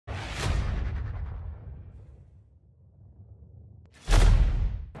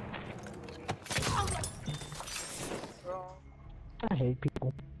hate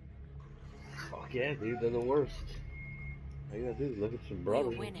people. Fuck yeah, dude, they're the worst. All you gotta do is look at your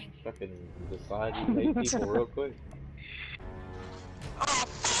brother and fucking decide you hate people real quick. Oh,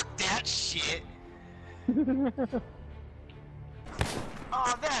 fuck that shit!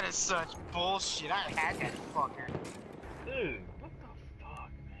 Oh, that is such bullshit. I had that fucker. Dude, what the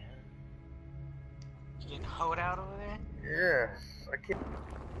fuck, man? You getting hoed out over there? Yes, I can't.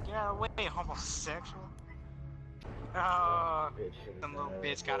 Get out of the way, homosexual. Oh, some little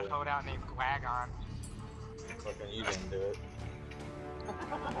bitch got hoed out named Gwagon. Fucking you didn't do it.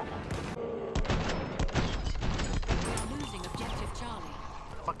 Losing objective Charlie.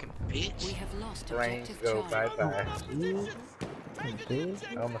 Fucking bitch. We have lost Brains objective go Charlie. bye-bye.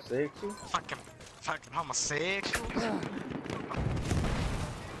 Homosexual? Fucking homosexual.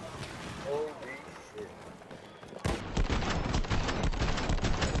 Holy shit.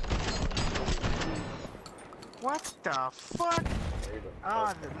 What the fuck?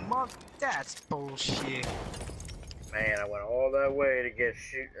 Ah, the mug. That's bullshit. Man, I went all that way to get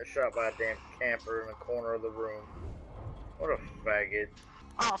shot by a damn camper in the corner of the room. What a faggot.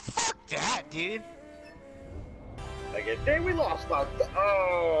 Oh, fuck that, dude. Faggot. Dang, we lost our...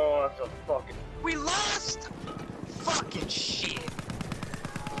 Oh, that's a fucking... We lost! Fucking shit.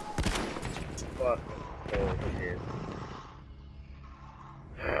 Fucking bullshit.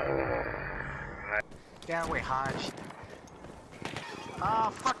 Get away, Hodge. Ah,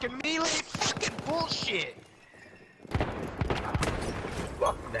 fucking melee. Fucking bullshit.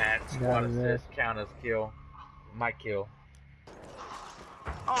 Fuck that. Squad assist, count as kill. My kill.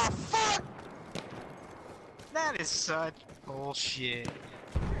 Oh, fuck! That is such bullshit.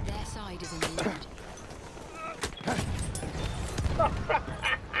 Their side is in the lead. Their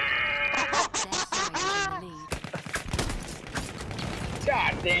side is in the lead.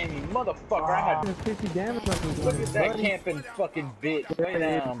 God damn you, motherfucker! I had 50 damage on this look at that camping fucking bitch. Lay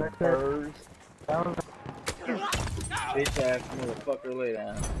down, birds. Bitch ass motherfucker, lay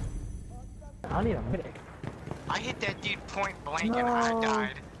down. I need a medic. I hit that dude point blank and I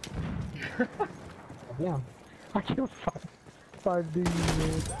died. Damn. I killed five dudes,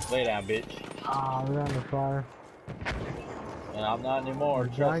 man. Lay down, bitch. Ah, we're on the fire. And I'm not anymore,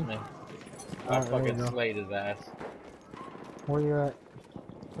 trust me. I fucking there you slayed his ass. Where you at?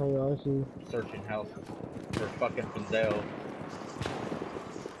 Oh yeah, I see. Searching houses for fucking Fidel.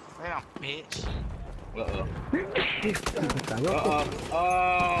 Lay down, bitch. Uh-oh. Uh-oh.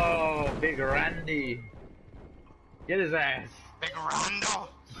 Oh, Big Randy. Get his ass. Big Rondo.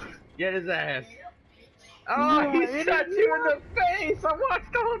 Get his ass. Oh, he shot you in the face. I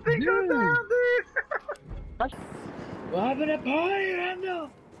watched the whole thing go down, dude. What happened to party, Randall?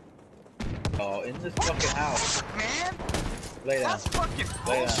 Oh, in this fucking house. Man. Lay down. That's fucking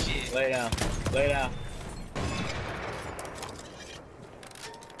bullshit. Lay down. Lay down.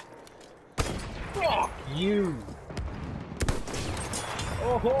 Fuck you.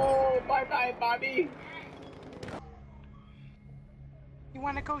 Oh, bye-bye, Bobby. You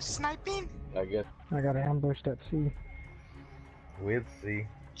wanna go sniping? I guess. I got ambushed at sea. With C.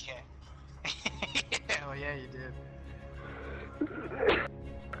 Yeah. Hell yeah, you did.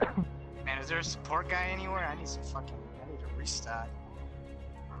 Man, is there a support guy anywhere? I need some fucking... I need a restart.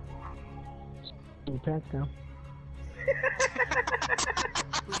 Your pants down.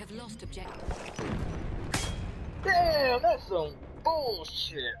 We have lost objective. Damn, that's some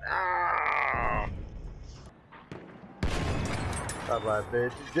bullshit. Ah. Bye-bye,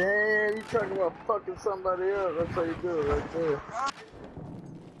 bitch. Damn, you talking about fucking somebody else. That's how you do it right there.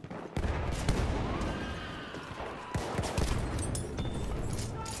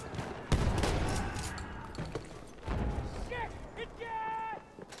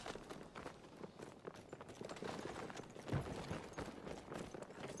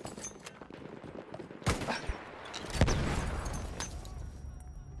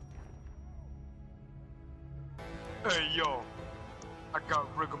 Hey, yo. I got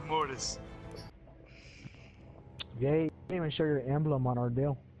rigor mortis. Yay, you didn't even show your emblem on our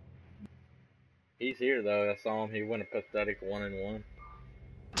deal. He's here though. I saw him. He went a pathetic 1-1.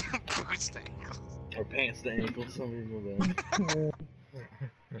 Boost ankles. Or pants to ankles. Some people do.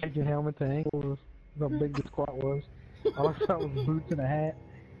 Take your helmet to ankles. How big the squat was. All I saw was boots and a hat.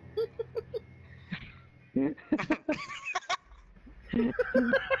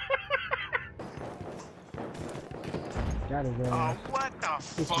 That is Oh, what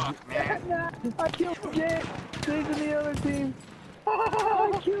the fuck, man? I killed Jay! Jay's in the other team!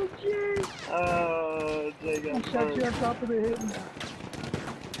 I killed Jay! Oh, Jay I got shot you on top of the head.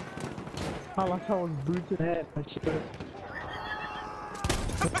 All I saw was boots and hat. I shot.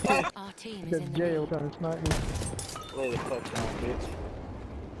 Our team is That in the Jay lead. was trying to snipe me. Lay the fuck down, bitch.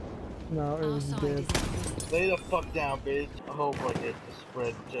 No, it Our was side dead. is in the lead. Lay the fuck down, bitch. I hope I get to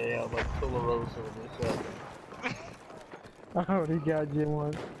spread Jay out like Tularosa with this up. I heard he got you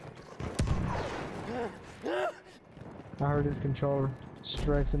once. I heard his controller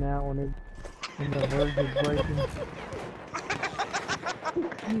stressing out when the verge was breaking.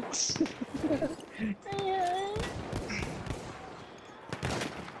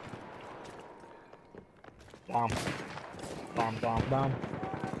 Dom. Dom, dom, Dom,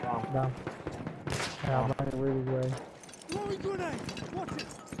 dom. Dom. Yeah, I'm running really way.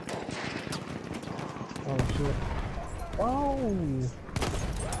 Oh shit. Oh!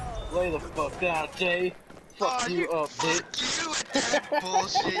 Lay the fuck down, Jay. Fuck you up, bitch. Fuck you with that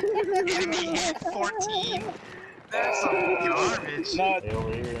bullshit. Enemy hit 14. That's some garbage. Not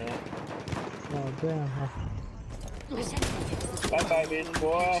over here, man. Oh damn. The sentinel hit was Bye bye, bitch,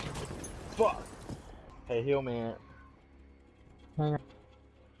 boy. Fuck. Hey, heal me, Ant. Hang on.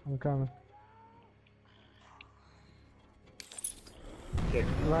 I'm coming. Okay.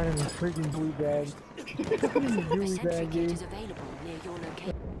 Right in the freaking blue bag. A Gooey sentry bag, gate dude. is available near your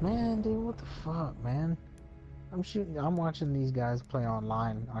location. Man, dude, what the fuck, man? I'm watching these guys play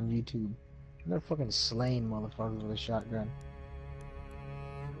online on YouTube. And they're fucking slaying motherfuckers with a shotgun.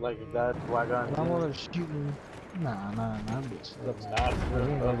 Like a guy with black on. And I'm over there shooting. Nah, bitch. Looks nice.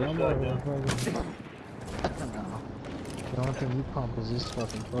 I'm over there fucking. No. The only thing you pump is this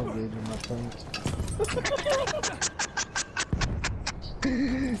fucking 12 gauge in my pants.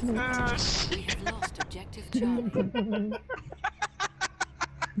 Oh, shit. We have lost objective Charlie.